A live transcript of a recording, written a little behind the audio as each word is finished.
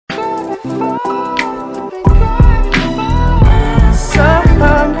You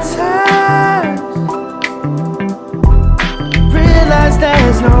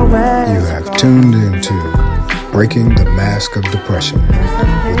have tuned into Breaking the Mask of Depression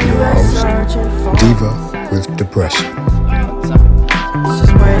with your host, Diva with Depression.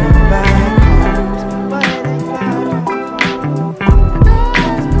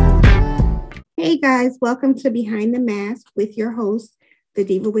 Hey guys, welcome to Behind the Mask with your host, the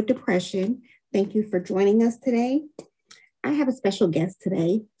Diva with Depression. Thank you for joining us today. I have a special guest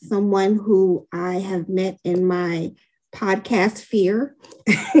today, someone who I have met in my podcast sphere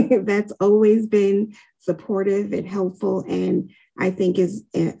that's always been supportive and helpful, and I think is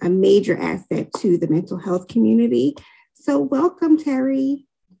a major asset to the mental health community. So welcome, Terry.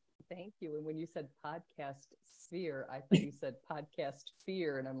 Thank you. And when you said podcast sphere, I thought you said podcast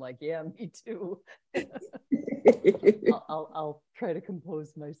fear, and I'm like, yeah, me too. I'll try to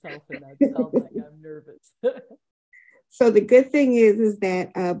compose myself and not sound like I'm nervous. So the good thing is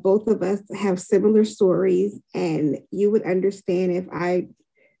that both of us have similar stories, and you would understand if I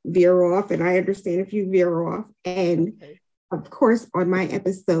veer off, and I understand if you veer off. And okay. Of course, on my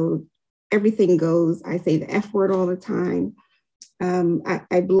episode, everything goes. I say the F word all the time.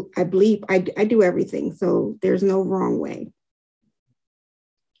 I bleep. I do everything. So there's no wrong way.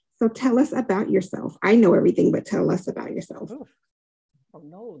 So tell us about yourself. I know everything, but tell us about yourself. Oof. Oh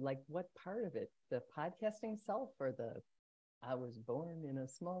no, like what part of it? The podcasting self or I was born in a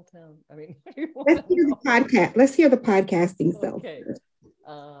small town? I mean, let's hear the podcast. Let's hear the podcasting self. Okay.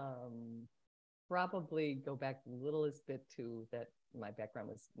 Probably go back a little bit to that. My background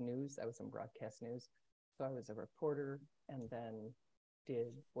was news. I was in broadcast news. So I was a reporter and then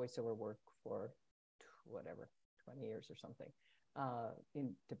did voiceover work for 20 years or something,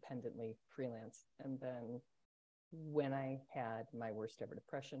 independently, freelance. And then when I had my worst ever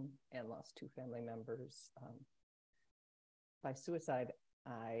depression and lost 2 family members by suicide,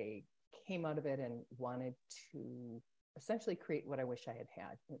 I came out of it and wanted to essentially create what I wish I had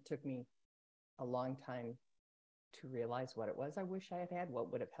had. It took me a long time to realize what it was I wish I had had,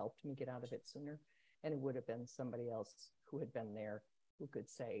 what would have helped me get out of it sooner. And it would have been somebody else who had been there who could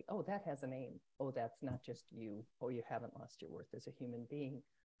say, oh, that has a name. Oh, that's not just you. Oh, you haven't lost your worth as a human being.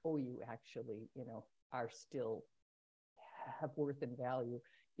 Oh, you actually, are still have worth and value.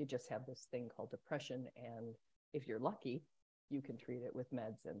 You just have this thing called depression. And if you're lucky, you can treat it with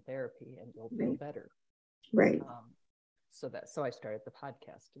meds and therapy and you'll feel better. Right. So I started the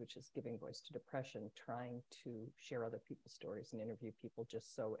podcast, which is Giving Voice to Depression, trying to share other people's stories and interview people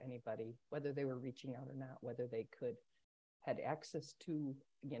just so anybody, whether they were reaching out or not, whether they had access to,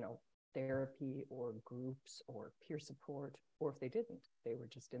 therapy or groups or peer support, or if they didn't, they were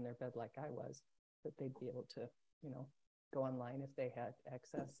just in their bed like I was, that they'd be able to, go online if they had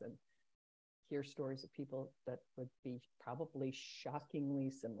access and hear stories of people that would be probably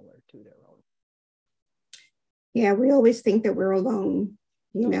shockingly similar to their own. Yeah, we always think that we're alone,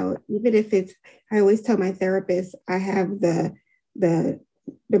 even if I always tell my therapist, I have the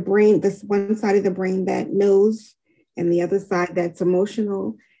brain, this one side of the brain that knows and the other side that's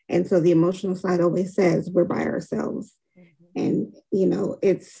emotional. And so the emotional side always says we're by ourselves. Mm-hmm. And,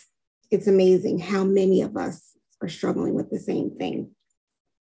 it's amazing how many of us are struggling with the same thing.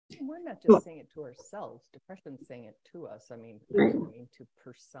 We're not just saying it to ourselves. Depression's saying it to us. I mean, I don't mean to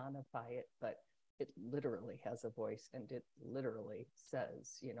personify it, but it literally has a voice, and it literally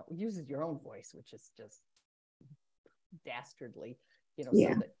says, uses your own voice, which is just dastardly, so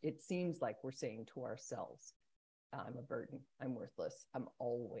that it seems like we're saying to ourselves, I'm a burden, I'm worthless, I'm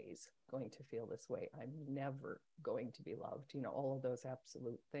always going to feel this way, I'm never going to be loved, all of those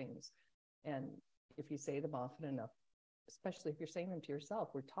absolute things. And if you say them often enough, especially if you're saying them to yourself,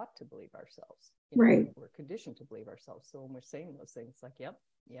 we're taught to believe ourselves. Right. We're conditioned to believe ourselves. So when we're saying those things, like, yep.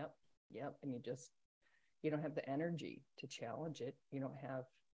 And you don't have the energy to challenge it. You don't have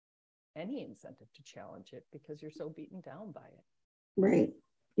any incentive to challenge it because you're so beaten down by it. Right.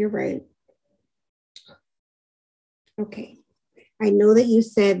 You're right. Okay. I know that you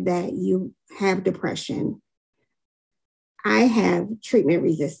said that you have depression. I have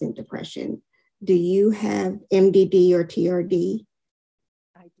treatment-resistant depression. Do you have MDD or TRD?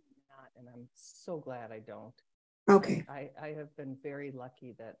 I do not, and I'm so glad I don't. Okay. I have been very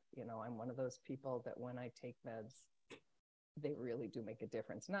lucky that, I'm one of those people that when I take meds, they really do make a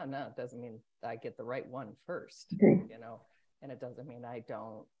difference. No, it doesn't mean I get the right one first, okay. And it doesn't mean I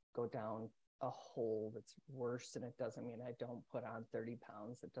don't go down a hole that's worse, and it doesn't mean I don't put on 30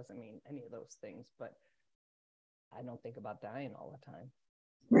 pounds. It doesn't mean any of those things, but I don't think about dying all the time.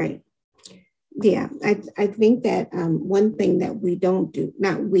 Right. Yeah, I think that one thing that we don't do,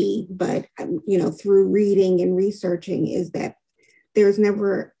 not we, but through reading and researching, is that there's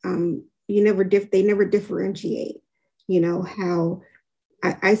never they never differentiate. How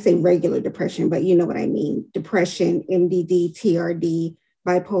I say regular depression, but you know what I mean: depression, MDD, TRD,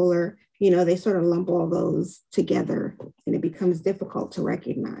 bipolar. They sort of lump all those together, and it becomes difficult to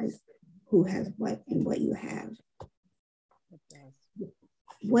recognize who has what and what you have.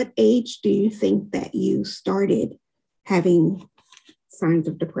 What age do you think that you started having signs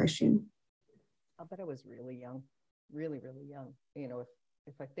of depression? I'll bet I was really young, really, really young.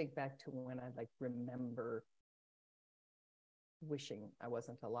 If I think back to when I remember wishing I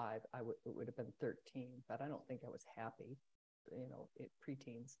wasn't alive, it would have been 13, but I don't think I was happy,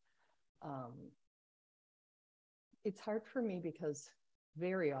 preteens. It's hard for me because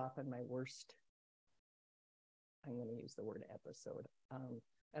very often my worst, I'm going to use the word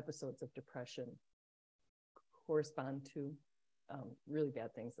episodes of depression correspond to really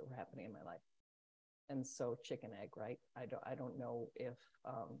bad things that were happening in my life. And so chicken egg, right? I don't know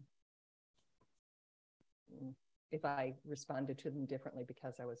if I responded to them differently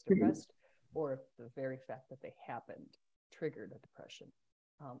because I was depressed, or if the very fact that they happened triggered a depression.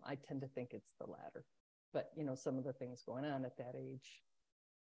 I tend to think it's the latter. But some of the things going on at that age,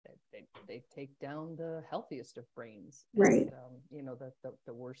 they take down the healthiest of brains. Right. And,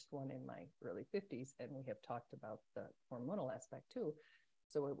 the worst one in my early 50s, and we have talked about the hormonal aspect too.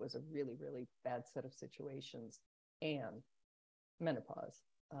 So it was a really, really bad set of situations and menopause.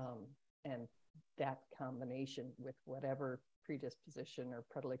 And that combination with whatever predisposition or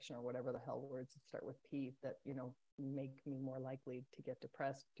predilection or whatever the hell words that start with P that, make me more likely to get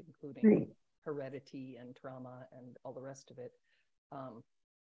depressed, including heredity and trauma and all the rest of it.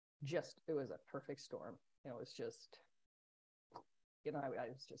 It was a perfect storm. It was just, I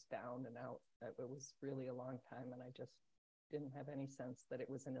was just down and out. It was really a long time, and I just didn't have any sense that it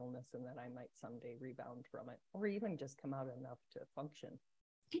was an illness and that I might someday rebound from it, or even just come out enough to function.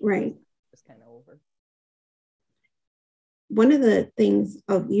 Right. It's kind of over. One of the things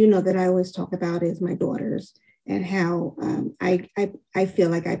that I always talk about is my daughters, and how I feel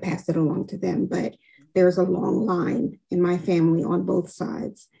like I pass it along to them, but there's a long line in my family on both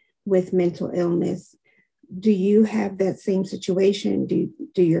sides with mental illness. Do you have that same situation? Do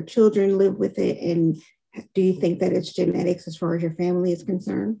your children live with it? And do you think that it's genetics as far as your family is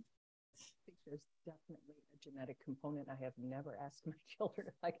concerned? I think there's definitely a genetic component. I have never asked my children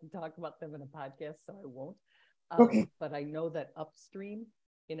if I can talk about them in a podcast, so I won't. Okay. But I know that upstream,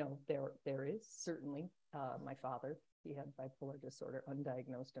 there is certainly my father. He had bipolar disorder,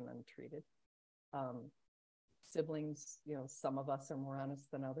 undiagnosed and untreated. Siblings, some of us are more honest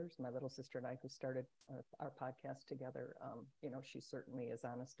than others. My little sister and I, who started our podcast together, she certainly is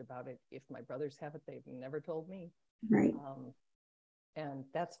honest about it. If my brothers have it, they've never told me. Right. And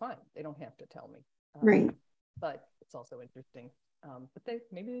that's fine. They don't have to tell me. Right. But it's also interesting. But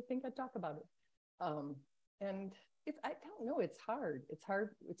maybe they think I talk about it. And I don't know. It's hard. It's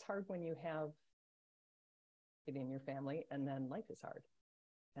hard when you have it in your family, and then life is hard.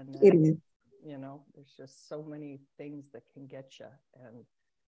 And then, it is. There's just so many things that can get you. And,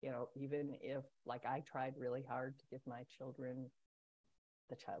 even if I tried really hard to give my children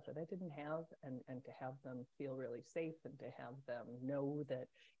the childhood I didn't have, and to have them feel really safe, and to have them know that it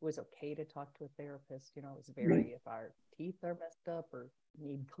was okay to talk to a therapist. It was very, if our teeth are messed up or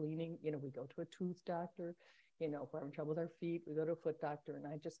need cleaning, we go to a tooth doctor. If we're having trouble with our feet, we go to a foot doctor. And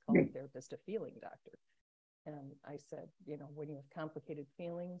I just call a therapist a feeling doctor. And I said, when you have complicated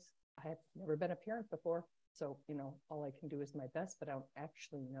feelings, I have never been a parent before. So, all I can do is my best, but I don't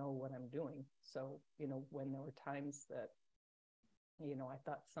actually know what I'm doing. So, when there were times that, I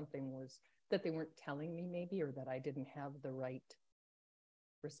thought something was that they weren't telling me maybe, or that I didn't have the right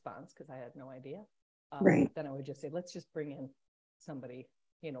response because I had no idea. Then I would just say, let's just bring in somebody,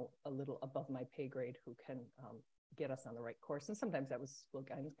 a little above my pay grade who can get us on the right course. And sometimes that was school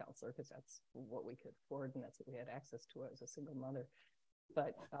guidance counselor, because that's what we could afford and that's what we had access to as a single mother.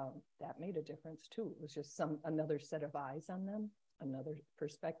 But that made a difference too. It was just another set of eyes on them, another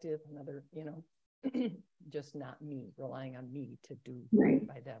perspective, another, just not me, relying on me to do right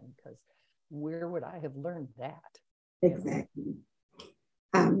by them, because where would I have learned that? Exactly.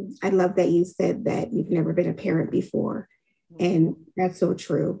 I love that you said that you've never been a parent before. And that's so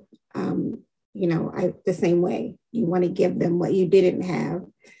true. The same way, you want to give them what you didn't have,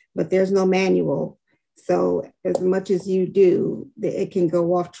 but there's no manual. So as much as you do, it can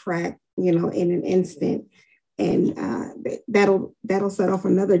go off track, in an instant. And that'll set off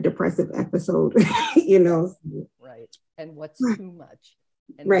another depressive episode, Right. And what's too much?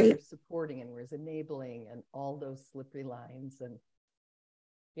 and right. where's supporting and where's enabling and all those slippery lines. And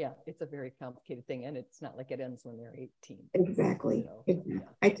yeah, it's a very complicated thing. And it's not like it ends when they're 18. Exactly. So, Exactly.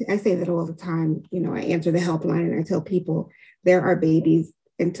 yeah. I say that all the time. You know, I answer the helpline and I tell people there are babies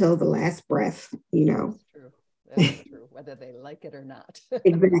until the last breath, you know. That's true. That's true, whether they like it or not.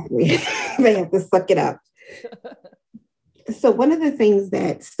 Exactly. They have to suck it up. So one of the things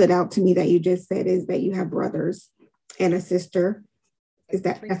that stood out to me that you just said is that you have brothers and a sister. Is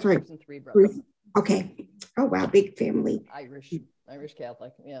that that's right? And 3 brothers. Okay. Oh wow, big family. Irish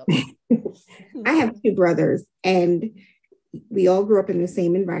Catholic. Yeah. I have 2 brothers, and we all grew up in the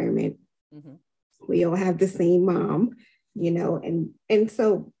same environment. Mm-hmm. We all have the same mom, you know, and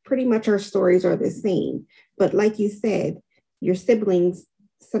so pretty much our stories are the same. But like you said, your siblings,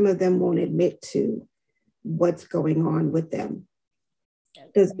 some of them won't admit to what's going on with them.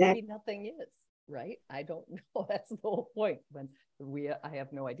 And maybe nothing is, right? I don't know. That's the whole point. I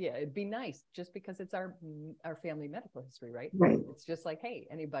have no idea. It'd be nice just because it's our family medical history, right? Right. It's just like, hey,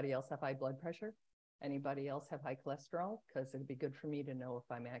 anybody else have high blood pressure? Anybody else have high cholesterol? Because it'd be good for me to know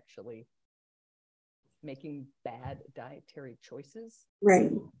if I'm actually making bad dietary choices,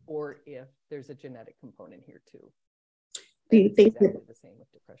 right? Or if there's a genetic component here too. Do you think exactly the same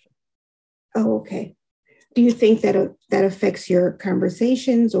with depression? Oh, okay. Do you think that that affects your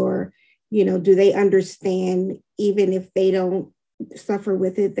conversations, or, you know, do they understand even if they don't suffer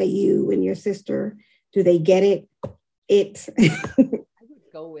with it, that you and your sister, do they get it? I would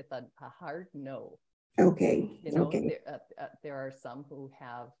go with a hard no. Okay. You know, okay. There are some who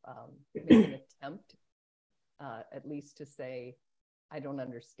have made an attempt, at least to say, I don't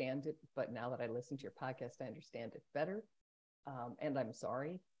understand it, but now that I listen to your podcast, I understand it better. And I'm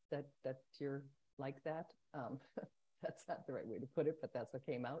sorry that you're like that. That's not the right way to put it, but that's what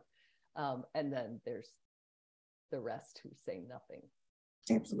came out. And then there's the rest who say nothing.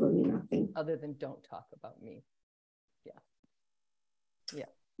 Absolutely nothing. Other than don't talk about me. Yeah. Yeah.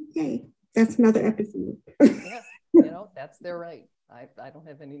 Okay. That's another episode. Yeah. You know, that's their right. I don't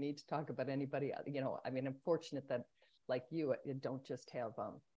have any need to talk about anybody. You know, I mean, I'm fortunate that, like you don't just have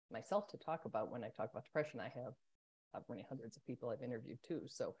myself to talk about. When I talk about depression, I have many hundreds of people I've interviewed too.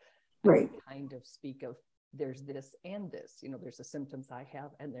 So right. I kind of speak of, there's this and this, you know, there's the symptoms I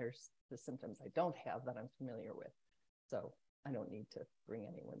have and there's the symptoms I don't have that I'm familiar with. So I don't need to bring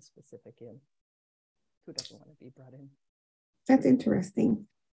anyone specific in. Who doesn't want to be brought in? That's interesting.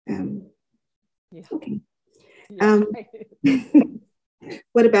 Yeah. Okay. Yeah.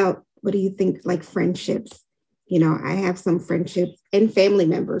 What do you think, like friendships? You know, I have some friendships and family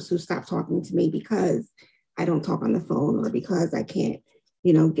members who stop talking to me because I don't talk on the phone, or because I can't,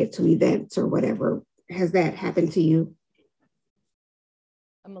 you know, get to events or whatever. Has that happened to you?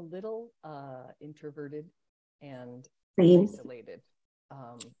 I'm a little introverted and Same. isolated.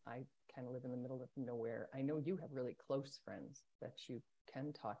 I kind of live in the middle of nowhere. I know you have really close friends that you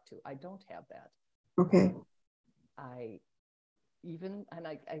can talk to. I don't have that. Okay. I'm going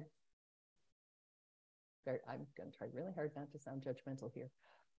to try really hard not to sound judgmental here.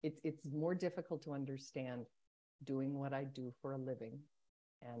 It's more difficult to understand doing what I do for a living,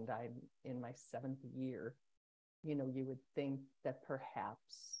 and I'm in my 7th year. You know, you would think that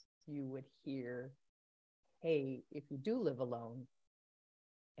perhaps you would hear, hey, if you do live alone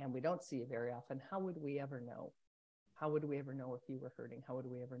and we don't see you very often, how would we ever know? How would we ever know if you were hurting? How would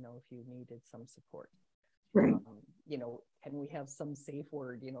we ever know if you needed some support? Right. You know, can we have some safe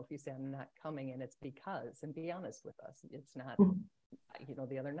word? You know, if you say I'm not coming and it's because, and be honest with us, it's not, you know,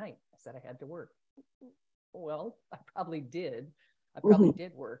 the other night I said I had to work. Well, I probably did. I probably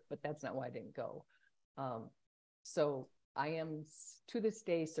did work, but that's not why I didn't go. So I am to this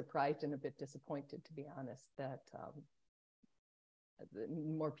day surprised and a bit disappointed, to be honest, that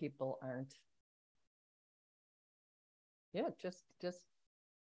more people aren't. Yeah, just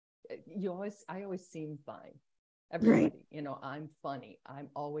I always seem fine. Everybody, right. You know, I'm funny. I'm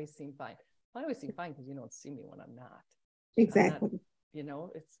always seem fine. I always seem fine because you don't see me when I'm not. Exactly. I'm not, you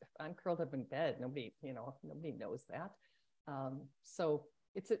know, I'm curled up in bed. Nobody knows that. So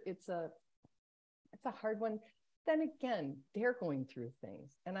it's a hard one. Then again, they're going through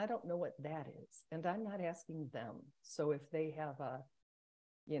things, and I don't know what that is, and I'm not asking them. So if they have a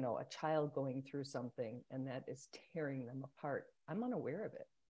child going through something and that is tearing them apart, I'm unaware of it.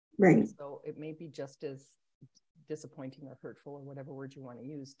 Right. So it may be just as disappointing or hurtful, or whatever word you want to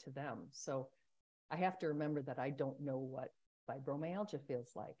use, to them. So I have to remember that I don't know what fibromyalgia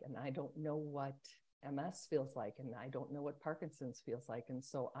feels like, and I don't know what MS feels like, and I don't know what Parkinson's feels like. And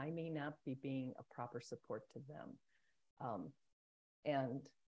so I may not be being a proper support to them. And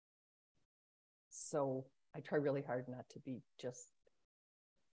so I try really hard not to be just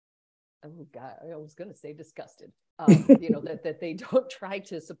oh God, I was going to say disgusted, that they don't try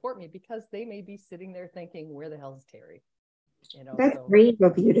to support me because they may be sitting there thinking, where the hell is Terry? That's brave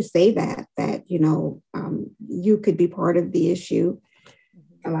of you to say that, you could be part of the issue.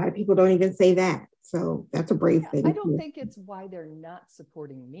 Mm-hmm. A lot of people don't even say that. So that's a brave thing. I don't think it's why they're not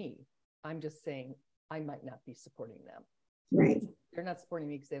supporting me. I'm just saying I might not be supporting them. Right. They're not supporting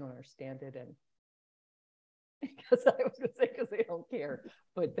me because they don't understand it. And because I was going to say, because they don't care,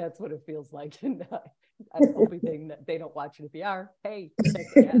 but that's what it feels like. And I'm hoping they don't watch it. If you are, hey,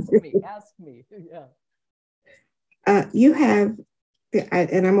 ask me. Yeah. You have,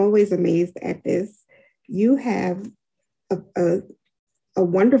 and I'm always amazed at this, you have a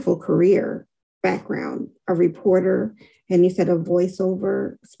wonderful career background, a reporter, and you said a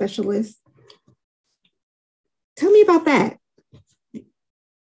voiceover specialist. Tell me about that.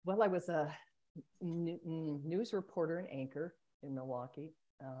 Well, I was a news reporter and anchor in Milwaukee.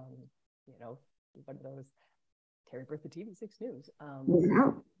 One of those Terry Bertha TV6 News.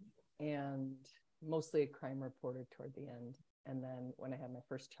 Wow. And mostly a crime reporter toward the end. And then when I had my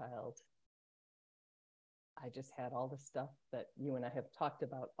first child, I just had all the stuff that you and I have talked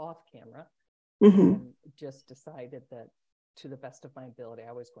about off camera. Mm-hmm. And just decided that to the best of my ability,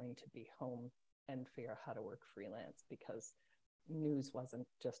 I was going to be home and figure out how to work freelance, because news wasn't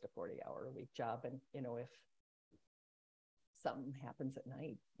just a 40-hour-a-week job. And, if something happens at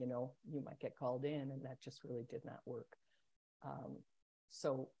night, you might get called in, and that just really did not work.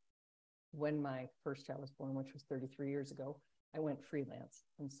 So when my first child was born, which was 33 years ago, I went freelance.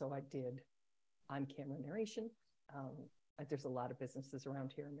 And so I did on-camera narration. There's a lot of businesses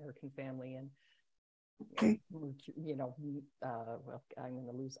around here, American Family, and okay. Well, I'm going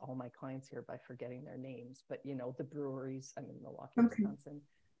to lose all my clients here by forgetting their names, but the breweries. I'm in Milwaukee, okay. Wisconsin,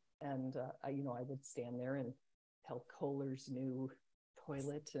 and I would stand there and tell Kohler's new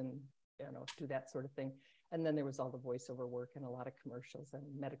toilet and do that sort of thing. And then there was all the voiceover work and a lot of commercials and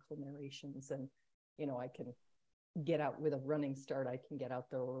medical narrations, and I can get out with a running start. I can get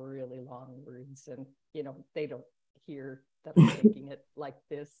out the really long words, and they don't hear that I'm making it like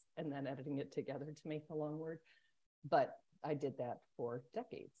this and then editing it together to make the long word. But I did that for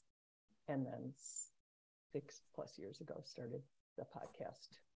decades. And then 6+ years ago, started the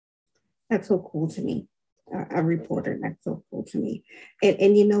podcast. That's so cool to me. A reporter, that's so cool to me.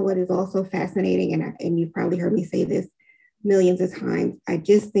 And you know what is also fascinating, and you've probably heard me say this millions of times, I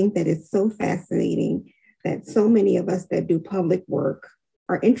just think that it's so fascinating that so many of us that do public work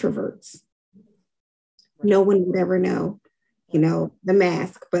are introverts. Right. No one would ever know, the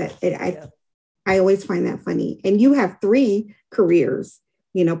mask, but I always find that funny. And you have 3 careers,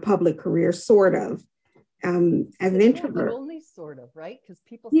 public careers, sort of, as an introvert. But only sort of, right? Because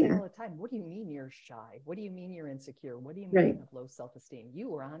people say all the time, what do you mean you're shy? What do you mean you're insecure? What do you mean you have low self-esteem? You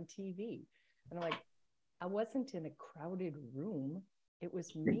were on TV. And I'm like, I wasn't in a crowded room. It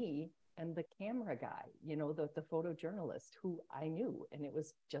was me and the camera guy, the photojournalist who I knew, and it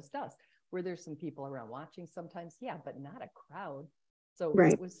was just us. Were there some people around watching sometimes? Yeah, but not a crowd. So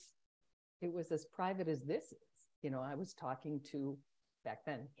it was as private as this is. I was talking to, back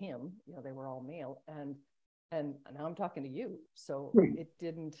then, him, they were all male, and now I'm talking to you. So it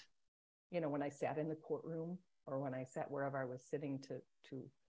didn't, when I sat in the courtroom or when I sat wherever I was sitting to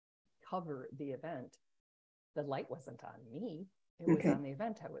cover the event, the light wasn't on me. It was on the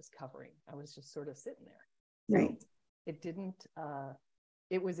event I was covering. I was just sort of sitting there. So it didn't,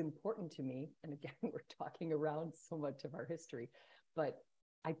 it was important to me. And again, we're talking around so much of our history, but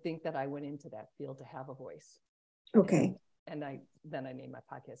I think that I went into that field to have a voice. Okay. And then I named my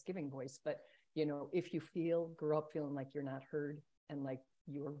podcast Giving Voice. But, if you grow up feeling like you're not heard and like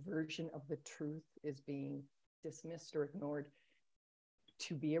your version of the truth is being dismissed or ignored,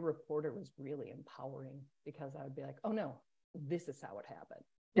 to be a reporter was really empowering, because I would be like, oh no, this is how it happened.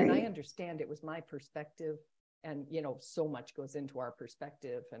 Right. And I understand it was my perspective. And, so much goes into our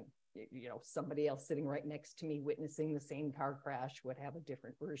perspective, and, somebody else sitting right next to me witnessing the same car crash would have a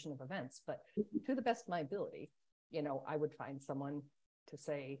different version of events. But to the best of my ability, I would find someone to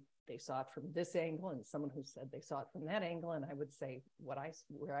say they saw it from this angle, and someone who said they saw it from that angle. And I would say where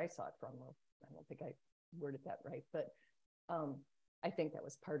I saw it from. Well, I don't think I worded that right, but I think that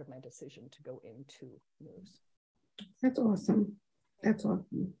was part of my decision to go into news. That's awesome. That's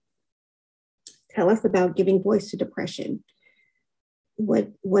awesome. Tell us about Giving Voice to Depression.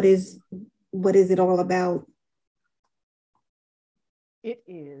 What is it all about? It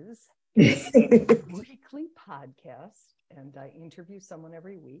is a weekly podcast, and I interview someone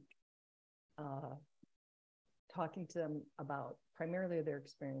every week, talking to them about primarily their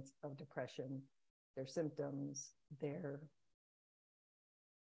experience of depression, their symptoms, their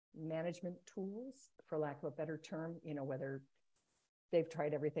management tools, for lack of a better term, whether they've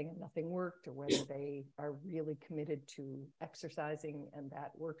tried everything and nothing worked, or whether they are really committed to exercising and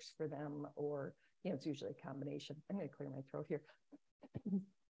that works for them, or, it's usually a combination. I'm going to clear my throat here.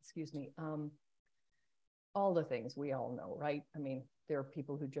 Excuse me. All the things we all know, right? I mean, there are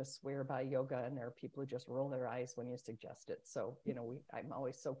people who just swear by yoga, and there are people who just roll their eyes when you suggest it. So, I'm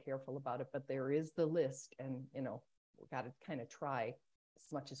always so careful about it, but there is the list, and, we've got to kind of try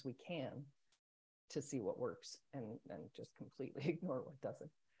as much as we can to see what works and just completely ignore what doesn't.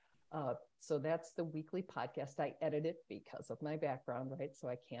 So that's the weekly podcast. I edit it because of my background, right? So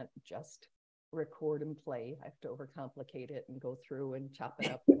I can't just record and play. I have to overcomplicate it and go through and chop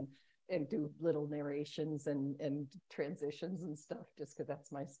it up and do little narrations and transitions and stuff, just because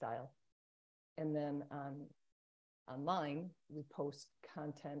that's my style. And then online, we post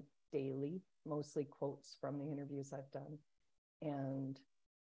content daily, mostly quotes from the interviews I've done. And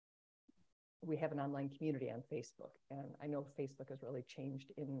we have an online community on Facebook. And I know Facebook has really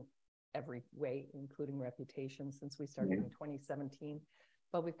changed in every way, including reputation, since we started in 2017.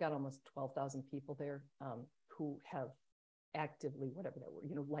 But we've got almost 12,000 people there who have actively, whatever that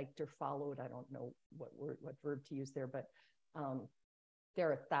word, liked or followed. I don't know what verb to use there, but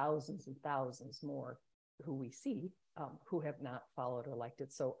there are thousands and thousands more who we see who have not followed or liked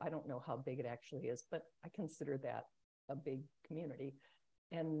it. So I don't know how big it actually is, but I consider that a big community.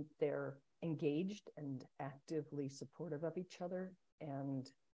 And they're engaged and actively supportive of each other, and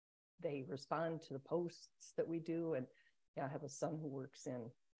they respond to the posts that we do. And I have a son who works in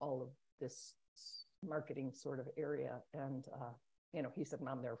all of this marketing sort of area, and he said,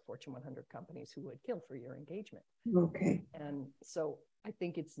 "Mom, there are Fortune 100 companies who would kill for your engagement." Okay. And so I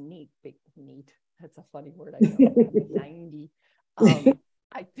think it's neat. That's a funny word, I know. 90.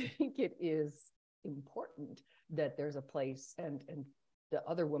 I think it is important that there's a place, and the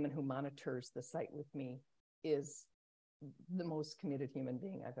other woman who monitors the site with me is the most committed human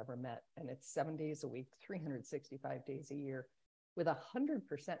being I've ever met. And it's 7 days a week, 365 days a year, with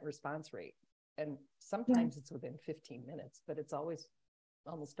 100% response rate. And sometimes it's within 15 minutes, but it's almost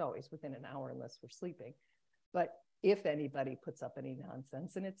always within an hour, unless we're sleeping. But if anybody puts up any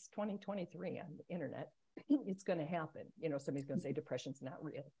nonsense, and it's 2023 on the internet, it's going to happen. Somebody's going to say depression's not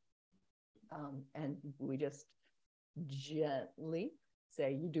real. And we just gently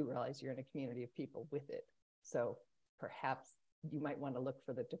say, you do realize you're in a community of people with it. So perhaps you might want to look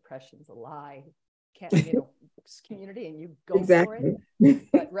for the depression's a lie community, and you go for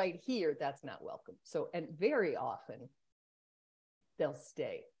it. But right here, that's not welcome. So, and very often they'll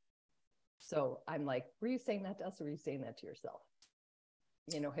stay. So I'm like, were you saying that to us, or were you saying that to yourself?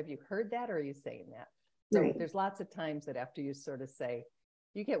 Have you heard that, or are you saying that? So there's lots of times that after you sort of say,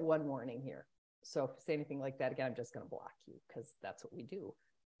 you get one warning here. So if you say anything like that again, I'm just going to block you, because that's what we do.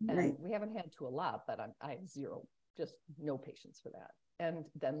 And we haven't had to a lot, but I have zero, just no patience for that. And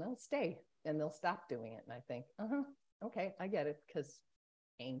then they'll stay and they'll stop doing it. And I think, okay, I get it, because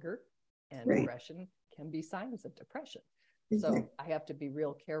anger and aggression can be signs of depression. So I have to be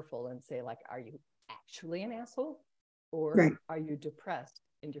real careful and say, like, are you actually an asshole, or are you depressed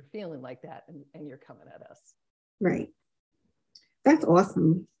and you're feeling like that and you're coming at us? Right. That's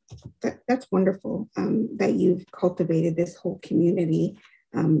awesome. That's wonderful that you've cultivated this whole community.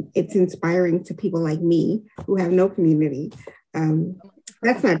 It's inspiring to people like me who have no community.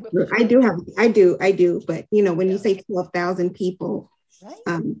 That's not true. I do. But when you say 12,000 people,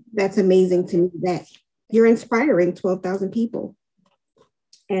 that's amazing to me that you're inspiring 12,000 people.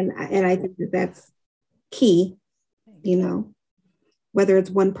 And I think that's key, whether it's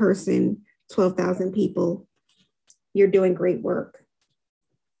one person, 12,000 people, you're doing great work.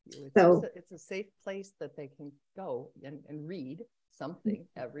 So it's a safe place that they can go and read something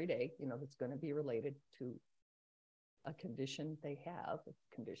every day, that's going to be related to a condition they have.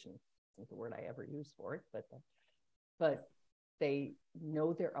 Condition isn't the word I ever use for it, but they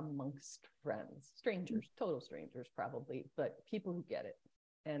know they're amongst friends, strangers, total strangers probably, but people who get it.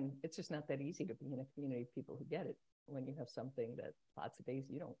 And it's just not that easy to be in a community of people who get it when you have something that lots of days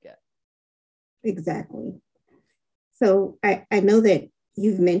you don't get. Exactly. So I know that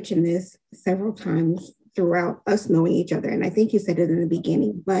you've mentioned this several times throughout us knowing each other, and I think you said it in the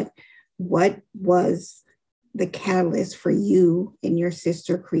beginning, but what was the catalyst for you and your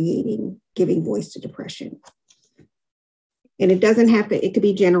sister creating Giving Voice to Depression? And it doesn't have to, it could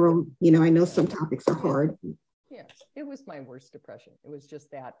be general. I know some topics are hard. Yeah, it was my worst depression. It was just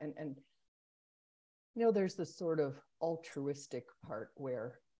that. And there's this sort of altruistic part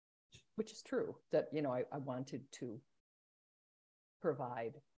which is true, that, I wanted to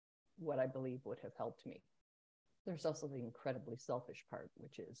provide what I believe would have helped me. there's also the incredibly selfish part,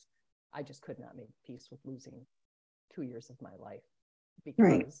 which is I just could not make peace with losing 2 years of my life because,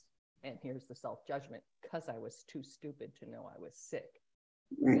 right. And here's the self-judgment, because I was too stupid to know I was sick.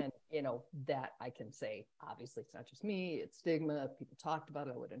 Right. And, that I can say, obviously it's not just me, it's stigma. If people talked about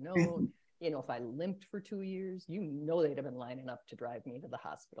it, I would have known. Mm-hmm. If I limped for 2 years, they'd have been lining up to drive me to the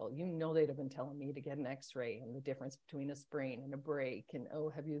hospital. They'd have been telling me to get an x-ray and the difference between a sprain and a break. And, oh,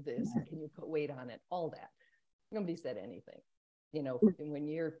 have you this? And can you put weight on it? All that. Nobody said anything. And when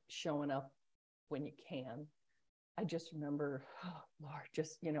you're showing up when you can, I just remember, oh, Lord,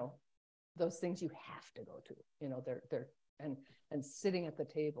 just, those things you have to go to, they're, and sitting at the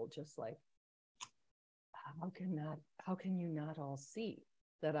table, just like, how can you not all see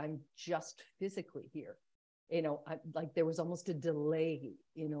that I'm just physically here? Like there was almost a delay,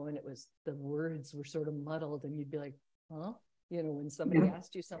 and it was, the words were sort of muddled, and you'd be like, huh? When somebody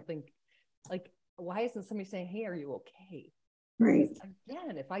asked you something, like, why isn't somebody saying, hey, are you okay? Right.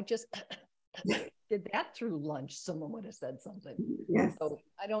 Again, if I just did that through lunch, someone would have said something. Yes. So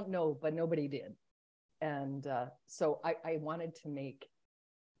I don't know, but nobody did. And so I wanted to make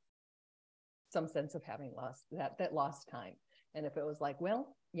some sense of having lost that lost time. And if it was like,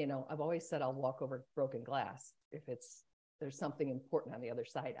 well, I've always said I'll walk over broken glass if there's something important on the other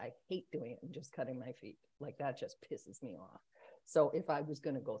side. I hate doing it and just cutting my feet. Like that just pisses me off. So if I was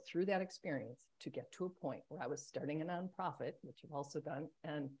going to go through that experience to get to a point where I was starting a nonprofit, which I've also done,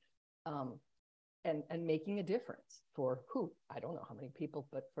 and making a difference for who, I don't know how many people,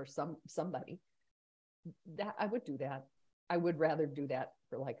 but for somebody, that I would do that. I would rather do that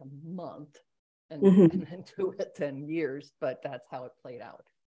for like a month and then do it 10 years, but that's how it played out.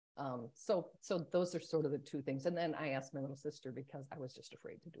 So those are sort of the two things. And then I asked my little sister because I was just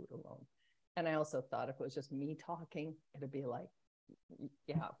afraid to do it alone. And I also thought if it was just me talking, it'd be like,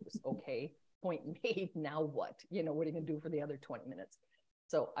 yeah, it was okay. Point made. Now what? What are you going to do for the other 20 minutes?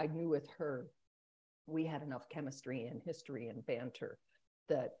 So I knew with her, we had enough chemistry and history and banter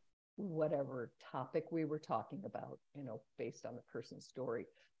that whatever topic we were talking about, based on the person's story,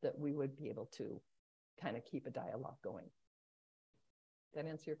 that we would be able to kind of keep a dialogue going. Did that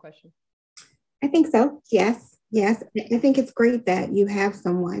answer your question? I think so. Yes. I think it's great that you have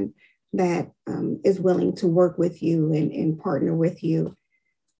someone that is willing to work with you and partner with you.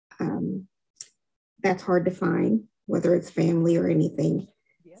 That's hard to find, whether it's family or anything.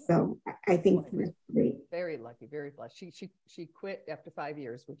 Yeah. So I think that's great. Very lucky, very blessed. She quit after 5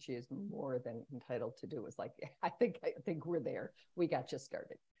 years, which she is more than entitled to do. It's like, I think we're there. We got just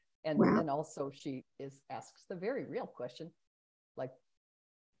started. And wow. And also she asks the very real question, like,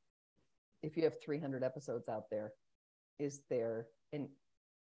 if you have 300 episodes out there, is there a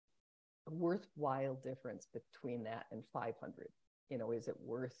worthwhile difference between that and 500? Is it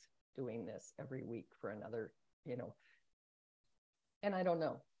worth doing this every week for another, And I don't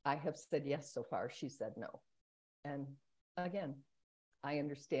know. I have said yes so far. She said no. And again, I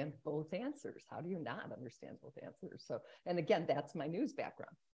understand both answers. How do you not understand both answers? So, and again, that's my news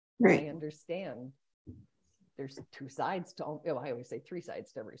background. Right. I understand there's two sides to, I always say 3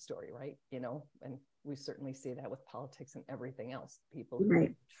 sides to every story, right? And we certainly see that with politics and everything else. People who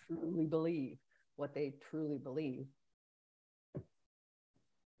truly believe what they truly believe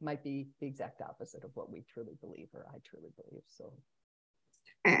might be the exact opposite of what we truly believe or I truly believe. So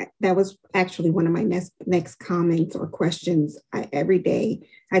that was actually one of my next comments or questions. Every day,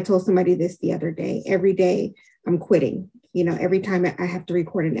 I told somebody this the other day, every day I'm quitting. Every time I have to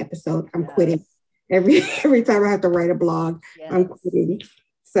record an episode, I'm quitting. Every time I have to write a blog, I'm quitting.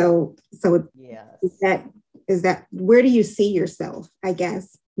 So is that where do you see yourself? I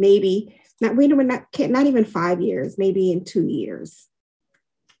guess maybe not even 5 years, maybe in 2 years.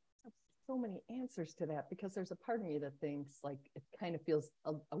 So many answers to that, because there's a part of me that thinks like it kind of feels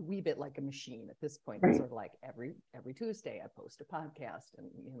a wee bit like a machine at this point. Right. It's sort of like every Tuesday I post a podcast, and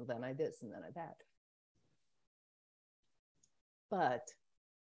then I this and then I that. But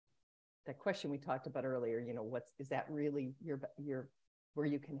that question we talked about earlier, is that really your where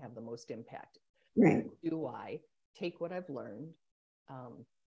you can have the most impact? Right. Do I take what I've learned,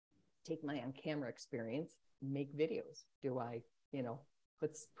 take my on-camera experience, make videos? Do I,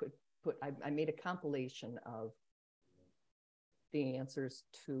 I made a compilation of the answers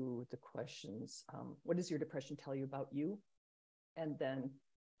to the questions. What does your depression tell you about you? And then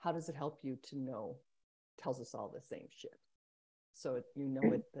how does it help you to know, tells us all the same shit. So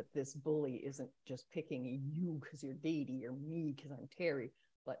that this bully isn't just picking you because you're Dee or me because I'm Terry,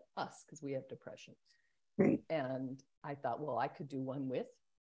 but us because we have depression. Right. And I thought, well, I could do one with,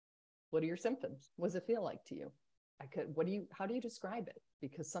 what are your symptoms? What does it feel like to you? how do you describe it?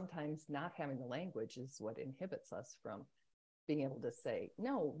 Because sometimes not having the language is what inhibits us from being able to say,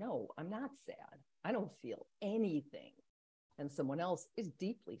 no, I'm not sad. I don't feel anything. And someone else is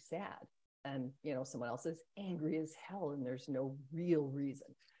deeply sad. And, someone else is angry as hell and there's no real reason.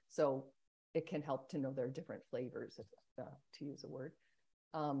 So it can help to know there are different flavors, to use a word.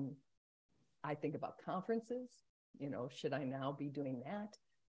 I think about conferences, should I now be doing that?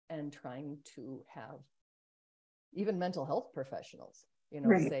 And trying to have even mental health professionals,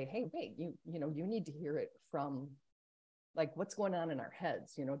 right. say, hey, wait, you need to hear it from like what's going on in our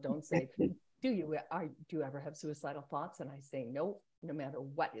heads. Don't say, do you ever have suicidal thoughts? And I say, no matter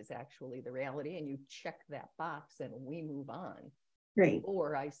what is actually the reality. And you check that box and we move on. Right.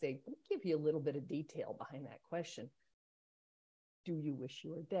 Or I say, let me give you a little bit of detail behind that question. Do you wish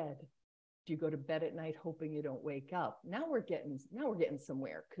you were dead? Do you go to bed at night hoping you don't wake up? Now we're getting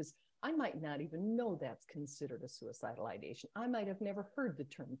somewhere, because I might not even know that's considered a suicidal ideation. I might have never heard the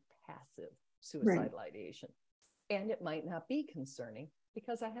term passive suicidal ideation. And it might not be concerning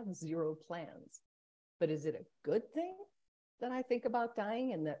because I have zero plans. But is it a good thing that I think about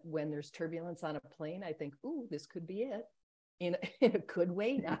dying, and that when there's turbulence on a plane, I think, ooh, this could be it, in a good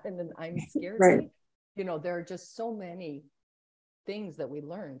way, not in an I'm scared way? There are just so many things that we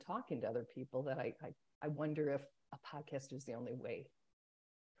learn talking to other people that I wonder if a podcast is the only way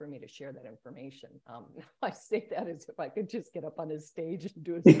for me to share that information. I say that as if I could just get up on a stage and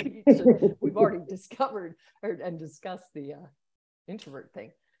do a speech. And we've already discovered and discussed the introvert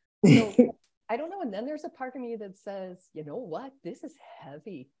thing. So I don't know. And then there's a part of me that says, you know what, this is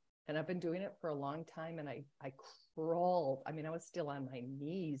heavy. And I've been doing it for a long time. And I crawled. I mean, I was still on my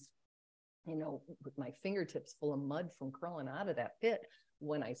knees, with my fingertips full of mud from crawling out of that pit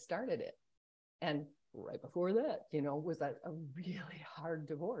when I started it. And right before that, was a really hard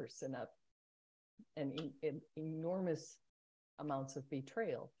divorce and enormous amounts of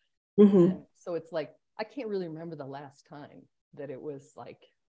betrayal. And so it's like, I can't really remember the last time that it was like,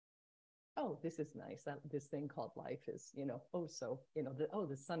 oh, this is nice. This thing called life is,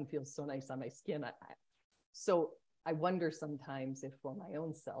 the sun feels so nice on my skin. So I wonder sometimes if for my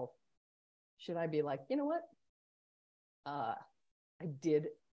own self, should I be like, you know what? I did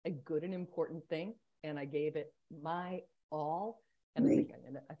a good and important thing, and I gave it my all. And I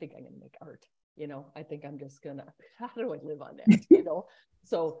think I'm gonna make art. I think I'm just gonna. How do I live on that?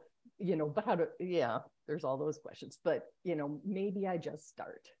 So but there's all those questions. But maybe I just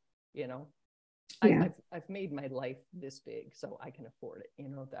start. I've made my life this big, so I can afford it.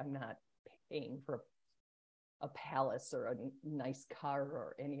 I'm not paying for a palace or a nice car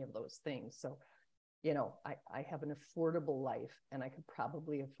or any of those things. So, I have an affordable life, and I could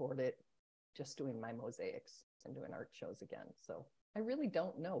probably afford it just doing my mosaics and doing art shows again. So I really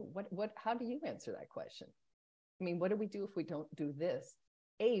don't know. How do you answer that question? I mean, what do we do if we don't do this?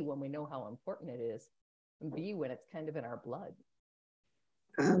 A, when we know how important it is, and B, when it's kind of in our blood.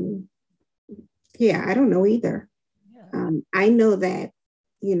 I don't know either. Yeah. I know that,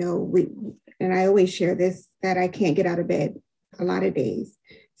 and I always share this, that I can't get out of bed a lot of days.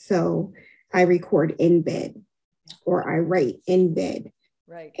 So I record in bed, or I write in bed.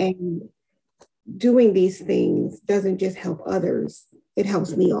 Right. And doing these things doesn't just help others. It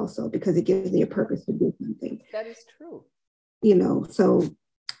helps me also, because it gives me a purpose to do something. That is true. So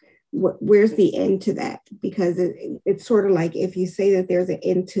where's the end to that? Because it's sort of like, if you say that there's an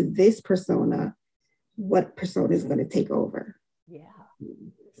end to this persona, what persona is going to take over? Yeah.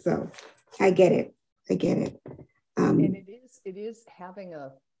 So I get it. And it is having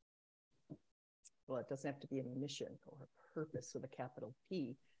it doesn't have to be a mission or a purpose with a capital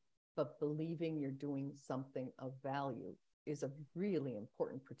P, but believing you're doing something of value is a really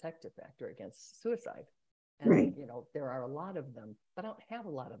important protective factor against suicide. And, right. There are a lot of them, but I don't have a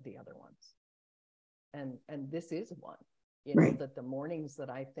lot of the other ones. And this is one, right. That the mornings that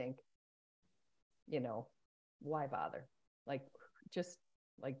I think, why bother? Like, just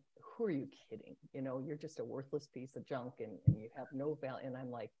like, who are you kidding? You're just a worthless piece of junk and you have no value. And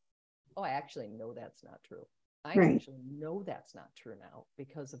I'm like, oh, I actually know that's not true. I right. actually know that's not true now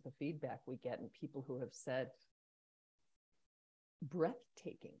because of the feedback we get and people who have said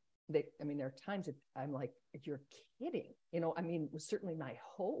breathtaking. There are times that I'm like, you're kidding. It was certainly my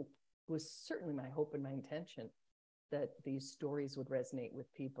hope and my intention that these stories would resonate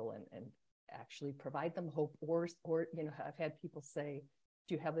with people and actually provide them hope. Or I've had people say,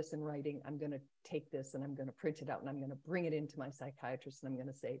 do you have this in writing? I'm going to take this and I'm going to print it out and I'm going to bring it into my psychiatrist and I'm going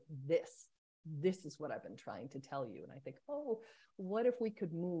to say, this is what I've been trying to tell you. And I think, oh, what if we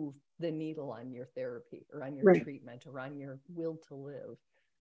could move the needle on your therapy or on your right. treatment or on your will to live,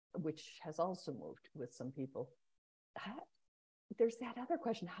 which has also moved with some people. there's that other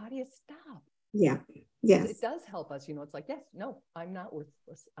question. How do you stop? Yeah. Yes. It does help us. It's like, yes, no, I'm not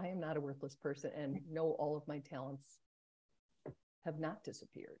worthless. I am not a worthless person. And no, all of my talents have not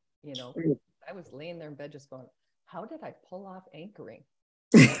disappeared. Right. I was laying there in bed just going, how did I pull off anchoring?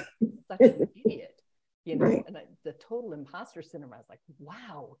 Such an idiot, Right. And the total imposter syndrome. I was like,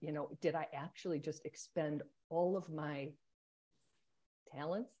 wow, did I actually just expend all of my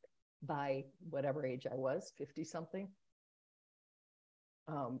talents by whatever age I was, 50 something?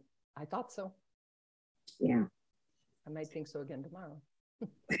 I thought so. Yeah. I might think so again tomorrow.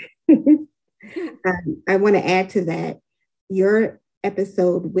 I want to add to that your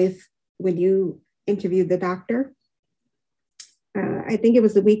episode when you interviewed the doctor. I think it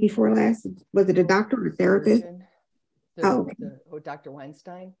was the week before last. Was it a doctor or a therapist? Dr.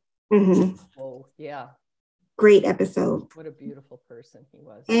 Weinstein. Mm-hmm. Oh, yeah. Great episode. What a beautiful person he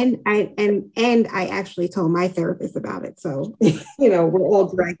was. And I actually told my therapist about it. So, we're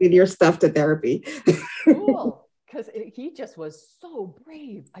all dragging your stuff to therapy. Cool. Because he just was so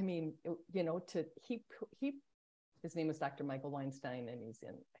brave. I mean, his name was Dr. Michael Weinstein, and he's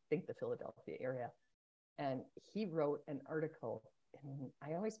in, I think, the Philadelphia area. And he wrote an article, and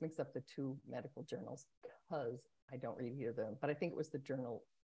I always mix up the two medical journals because I don't read either of them, but I think it was the journal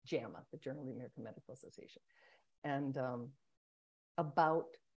JAMA, the Journal of the American Medical Association. And about,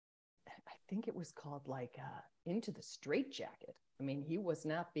 I think it was called like Into the Straitjacket. I mean, he was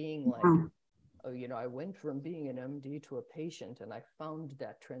not being like, I went from being an MD to a patient and I found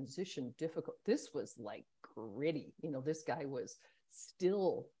that transition difficult. This was like gritty. This guy was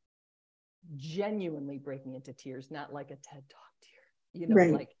still genuinely breaking into tears, not like a TED Talk tear,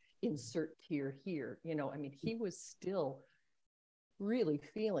 right. Like insert tear here. I mean, he was still really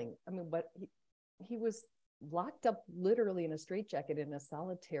feeling, but he was locked up literally in a straitjacket in a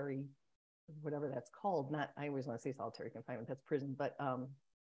solitary, whatever that's called. I always want to say solitary confinement, that's prison, but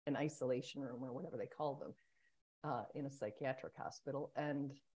an isolation room or whatever they call them in a psychiatric hospital.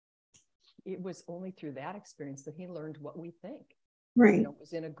 And it was only through that experience that he learned what we think. Right. It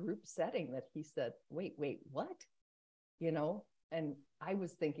was in a group setting that he said, wait, what? And I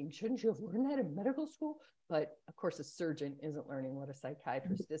was thinking, shouldn't you have learned that in medical school? But of course, a surgeon isn't learning what a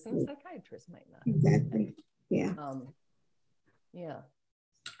psychiatrist is, and a psychiatrist might not. Exactly. Yeah. Yeah.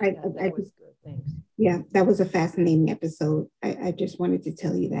 That was good. Thanks. Yeah, that was a fascinating episode. I just wanted to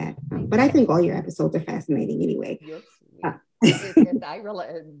tell you that. But I think all your episodes are fascinating anyway. Yes. I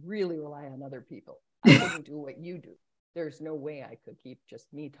really rely on other people. I couldn't do what you do. There's no way I could keep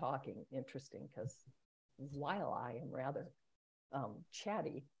just me talking interesting, because while I am rather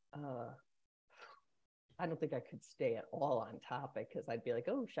chatty, I don't think I could stay at all on topic, because I'd be like,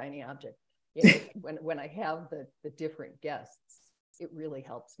 oh, shiny object. When I have the different guests, it really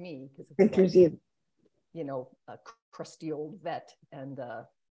helps me, because it's like, a crusty old vet and a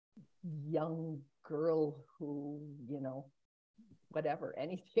young girl who, whatever,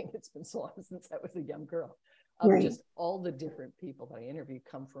 anything. It's been so long since I was a young girl. Right. Just all the different people that I interview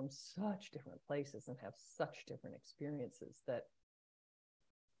come from such different places and have such different experiences that,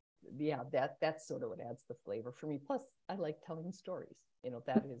 that's sort of what adds the flavor for me. Plus, I like telling stories.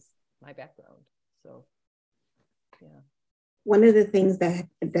 That is my background. So, yeah. One of the things that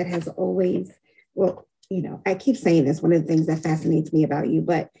has always, I keep saying this, one of the things that fascinates me about you,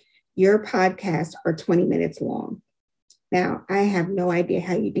 but your podcasts are 20 minutes long. Now, I have no idea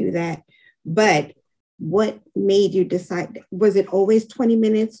how you do that, but what made you decide? Was it always 20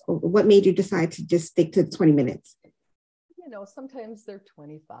 minutes, or what made you decide to just stick to 20 minutes? Sometimes they're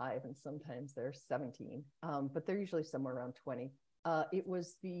 25 and sometimes they're 17, but they're usually somewhere around 20. It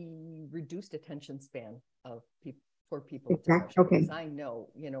was the reduced attention span of people. For people with depression. Okay. Because I know,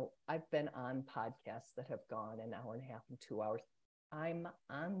 I've been on podcasts that have gone an hour and a half and 2 hours. I'm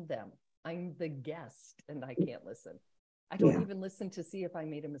on them. I'm the guest and I can't listen. I don't even listen to see if I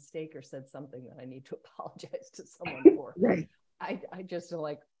made a mistake or said something that I need to apologize to someone for. Right. I just am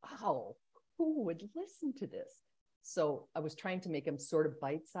like, oh, who would listen to this? So I was trying to make them sort of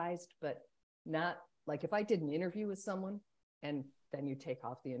bite-sized, but not like if I did an interview with someone and then you take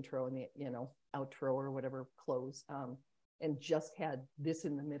off the intro and the, outro or whatever, close, and just had this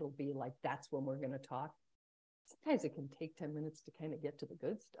in the middle be like, that's when we're going to talk. Sometimes it can take 10 minutes to kind of get to the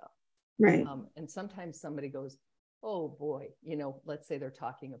good stuff. Right. And sometimes somebody goes, oh boy, let's say they're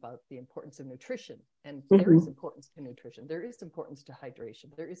talking about the importance of nutrition, and there is importance to nutrition. There is importance to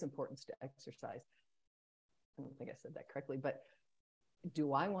hydration. There is importance to exercise. I don't think I said that correctly, but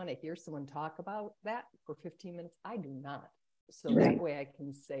do I want to hear someone talk about that for 15 minutes? I do not. So that way I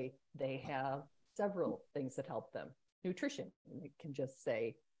can say they have several things that help them. Nutrition, and it can just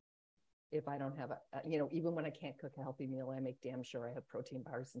say if I don't have even when I can't cook a healthy meal, I make damn sure I have protein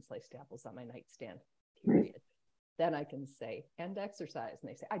bars and sliced apples on my nightstand, period. Right. Then I can say, and exercise. And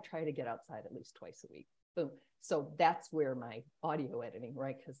they say, I try to get outside at least twice a week. Boom. So that's where my audio editing,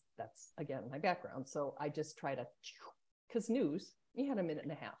 right? Because that's, again, my background. So I just try to, because news, you had a minute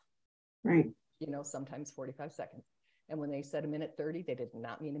and a half. Right. Sometimes 45 seconds. And when they said a minute 30, they did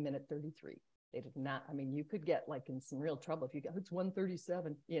not mean a minute 33. They did not. I mean, you could get like in some real trouble if you go, it's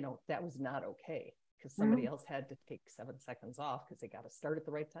 1:37. That was not okay, because somebody else had to take 7 seconds off because they got to start at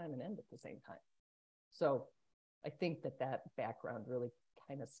the right time and end at the same time. So I think that background really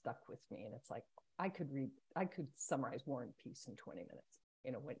kind of stuck with me. And it's like, I could summarize War and Peace in 20 minutes.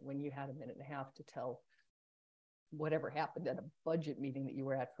 When you had a minute and a half to tell whatever happened at a budget meeting that you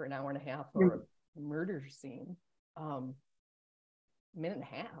were at for an hour and a half, or a murder scene, minute and a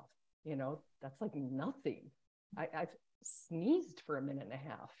half, that's like nothing. I've sneezed for a minute and a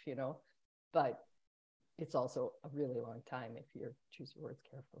half, but it's also a really long time if you choose your words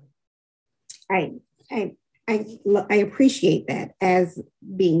carefully. I appreciate that as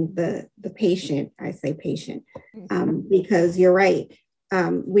being the patient. I say patient because you're right.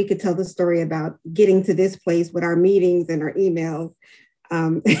 We could tell the story about getting to this place with our meetings and our emails.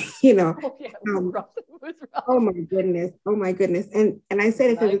 Oh my goodness. And I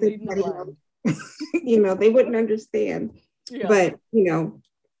said, if it was anybody else, they wouldn't understand. Yeah. But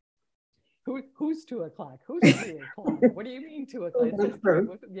who's 2 o'clock? Who's 3 o'clock? What do you mean 2 o'clock?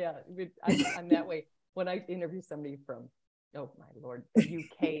 Yeah, I'm that way. When I interview somebody from, oh my Lord,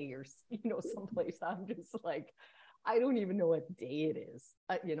 UK or someplace, I'm just like, I don't even know what day it is.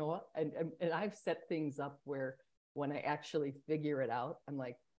 And I've set things up where when I actually figure it out, I'm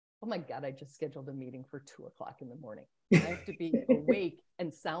like, oh my God, I just scheduled a meeting for 2 o'clock in the morning. I have to be awake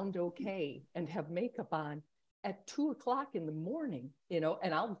and sound okay and have makeup on at 2 o'clock in the morning,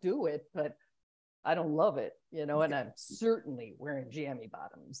 and I'll do it, but I don't love it, and I'm certainly wearing jammy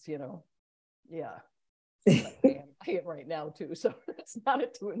bottoms, yeah. I am right now too, so it's not a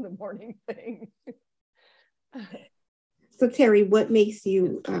 2 in the morning thing. So Terry, what makes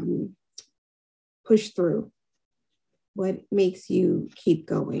you push through? What makes you keep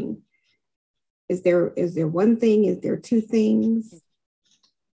going? Is there one thing? Is there 2 things?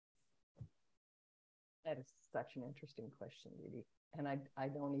 That is such an interesting question, Dee. And I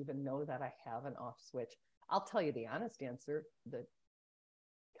don't even know that I have an off switch. I'll tell you the honest answer that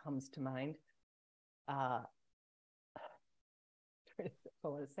comes to mind. I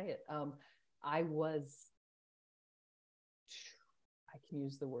want to say it. I can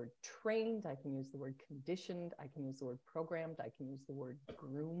use the word trained, I can use the word conditioned, I can use the word programmed, I can use the word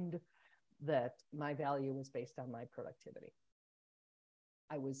groomed, that my value was based on my productivity.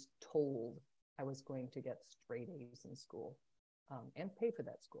 I was told I was going to get straight A's in school and pay for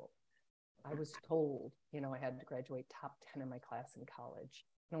that school. I was told, I had to graduate top 10 in my class in college.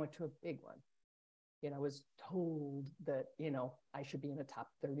 And I went to a big one. I was told that, I should be in a top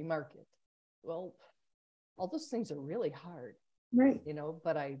 30 market. Well, all those things are really hard. Right.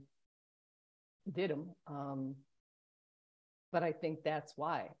 But I did them. But I think that's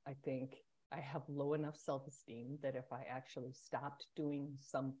why I think I have low enough self-esteem that if I actually stopped doing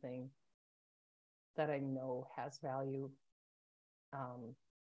something that I know has value,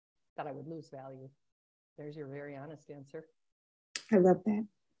 that I would lose value. There's your very honest answer. I love that.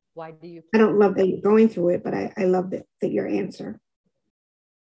 Why do you? I don't love that you're going through it, but I love that your answer.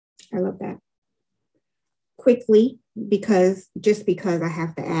 I love that. Quickly, because I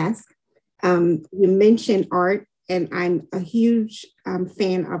have to ask, you mentioned art, and I'm a huge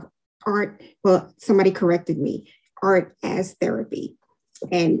fan of art. Well, somebody corrected me, art as therapy.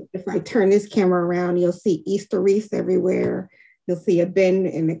 And if I turn this camera around, you'll see Easter wreaths everywhere. You'll see a bin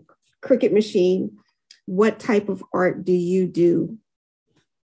and a Cricut machine. What type of art do you do?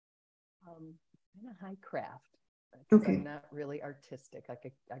 I'm a high craft. Okay. I'm not really artistic. I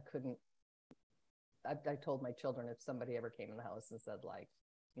told my children, if somebody ever came in the house and said, like,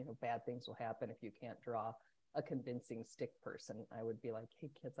 bad things will happen if you can't draw a convincing stick person, I would be like,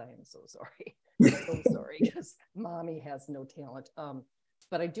 hey kids, I am so sorry. I'm so sorry, because mommy has no talent.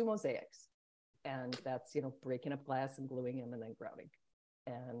 But I do mosaics, and that's, breaking up glass and gluing them and then grouting.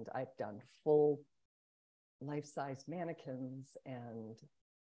 And I've done full life-size mannequins, and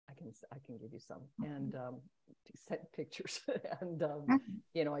I can give you some, and set pictures. And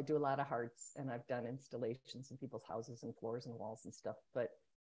I do a lot of hearts, and I've done installations in people's houses and floors and walls and stuff. But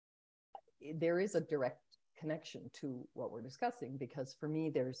there is a direct connection to what we're discussing, because for me,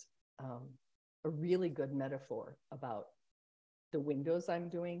 there's a really good metaphor about the windows I'm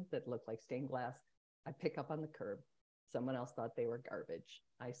doing that look like stained glass. I pick up on the curb. Someone else thought they were garbage.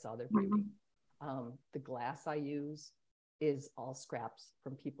 I saw their beauty. The glass I use is all scraps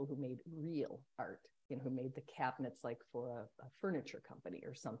from people who made real art, who made the cabinets like for a furniture company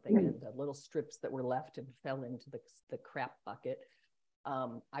or something, and the little strips that were left and fell into the crap bucket.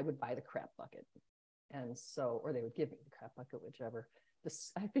 I would buy the crap bucket. And so, or they would give me the crap bucket, whichever.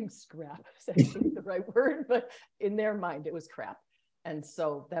 I think scrap is actually the right word, but in their mind, it was crap. And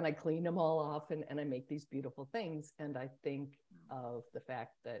so then I clean them all off and I make these beautiful things. And I think of the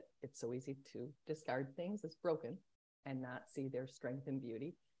fact that it's so easy to discard things as broken and not see their strength and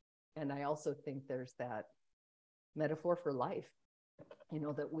beauty. And I also think there's that metaphor for life,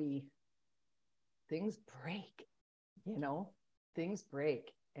 that things break, things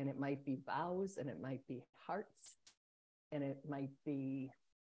break, and it might be vows, and it might be hearts, and it might be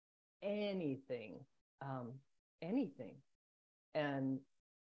anything. And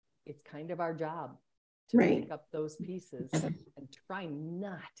it's kind of our job to pick up those pieces and try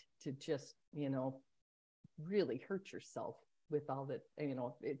not to just, really hurt yourself with all that.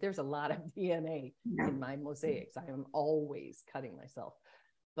 There's a lot of DNA in my mosaics. I am always cutting myself,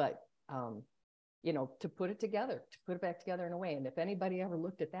 but to put it back together in a way. And if anybody ever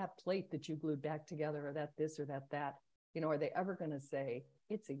looked at that plate that you glued back together, or that this or that, are they ever going to say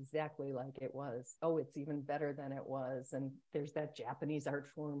it's exactly like it was? Oh, it's even better than it was. And there's that Japanese art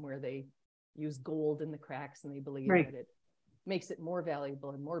form where they use gold in the cracks and they believe that it makes it more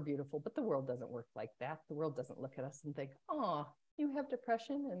valuable and more beautiful. But the world doesn't work like that. The world doesn't look at us and think, oh, you have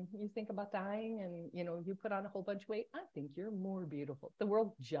depression and you think about dying and, you put on a whole bunch of weight. I think you're more beautiful. The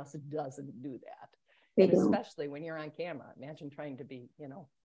world just doesn't do that. And especially when you're on camera. Imagine trying to be,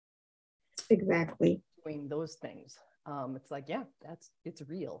 exactly doing those things. It's like, yeah, it's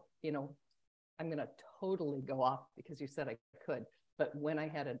real. I'm going to totally go off because you said I could. But when I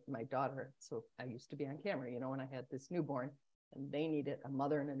had my daughter, so I used to be on camera, and I had this newborn, and they needed a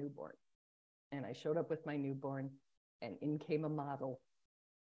mother and a newborn. And I showed up with my newborn, and in came a model.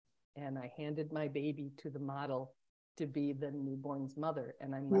 And I handed my baby to the model to be the newborn's mother.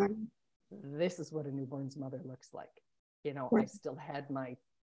 And I'm like, this is what a newborn's mother looks like. I still had my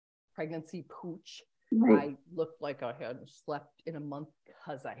pregnancy pooch. I looked like I hadn't slept in a month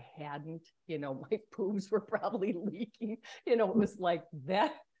because I hadn't, my boobs were probably leaking. It was like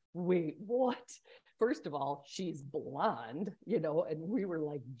that. Wait, what? First of all, she's blonde, and we were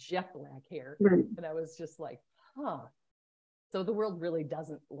like jet black hair. And I was just like, huh. So the world really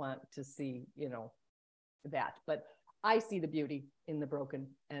doesn't want to see, that. But I see the beauty in the broken,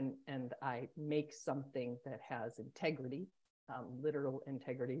 and I make something that has integrity, literal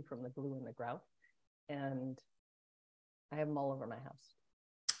integrity from the glue and the grout. And I have them all over my house.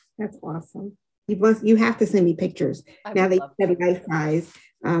 That's awesome. You have to send me pictures. Now they said life size.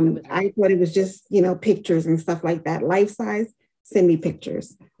 I thought it was just, pictures and stuff like that. Life size, send me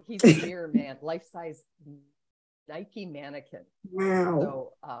pictures. He's a mirror man, life size Nike mannequin.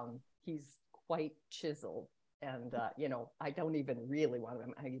 Wow. So he's quite chiseled. And, I don't even really want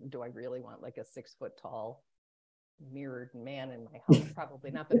him. Do I really want like a 6 foot tall mirrored man in my house?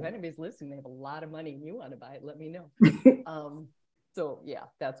 Probably not. But if anybody's listening, they have a lot of money and you want to buy it, let me know. So yeah,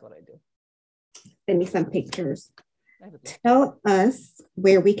 that's what I do. Send me some pictures. Tell us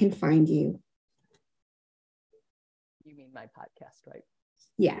where we can find you. You mean my podcast, right?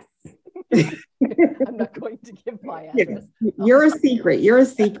 Yes. I'm not going to give my address. You're a secret. You're a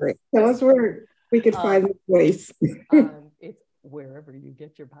secret. Tell us where we can find the place. It's wherever you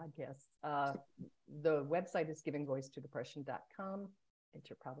get your podcasts. The website is givingvoicetodepression.com. It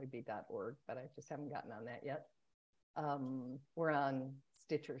should probably be .org, but I just haven't gotten on that yet. We're on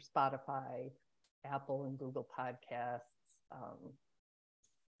Stitcher, Spotify, Apple and Google Podcasts,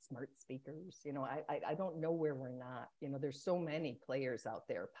 smart speakers. I don't know where we're not. There's so many players out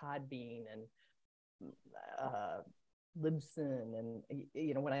there, Podbean and Libsyn, and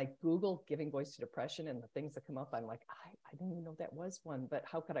when I Google giving voice to depression and the things that come up, I'm like, I didn't even know that was one, but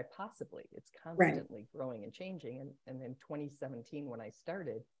how could I possibly? It's constantly growing and changing. And in 2017, when I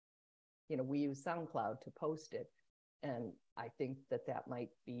started, we use SoundCloud to post it. And I think that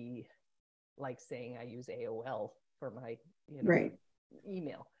might be like saying I use AOL for my,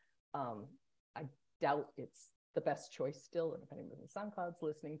 email. I doubt it's the best choice still. And if anyone in SoundCloud's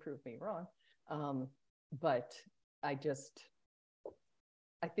listening, prove me wrong. But I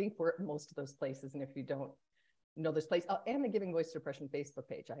think we're at most of those places. And if you don't know this place, and the Giving Voice to Depression Facebook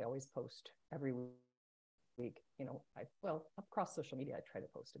page, I always post every week. Across social media, I try to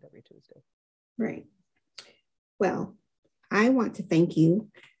post it every Tuesday. Right. Well, I want to thank you.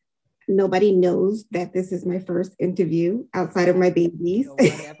 Nobody knows that this is my first interview outside of my babies. No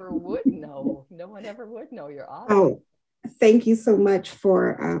one ever would know. No one ever would know. You're awesome. Oh, Thank you so much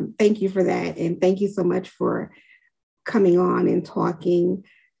for, thank you for that. And thank you so much for coming on and talking.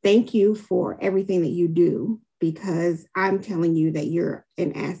 Thank you for everything that you do, because I'm telling you that you're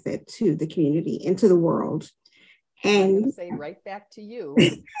an asset to the community and to the world. And I'm going to say right back to you,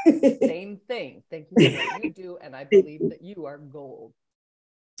 same thing. Thank you for what you do. And I believe that you are gold.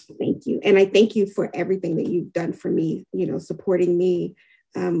 Thank you. And I thank you for everything that you've done for me, supporting me,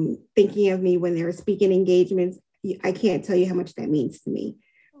 thinking of me when there are speaking engagements. I can't tell you how much that means to me,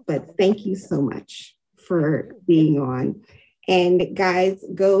 but thank you so much for being on. And guys,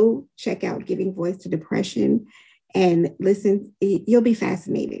 go check out Giving Voice to Depression and listen. You'll be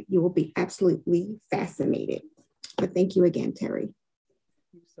fascinated. You will be absolutely fascinated. But thank you again, Terry.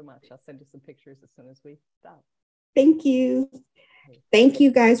 Thank you so much. I'll send you some pictures as soon as we stop. Thank you. Thank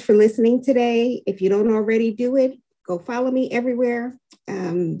you guys for listening today. If you don't already do it, go follow me everywhere.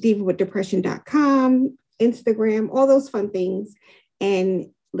 DivaWithDepression.com, Instagram, all those fun things. And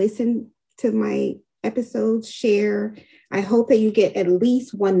listen to my episodes, share. I hope that you get at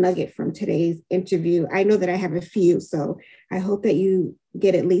least one nugget from today's interview. I know that I have a few, so I hope that you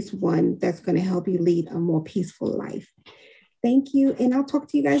get at least one that's going to help you lead a more peaceful life. Thank you, and I'll talk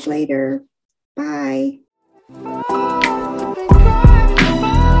to you guys later. Bye.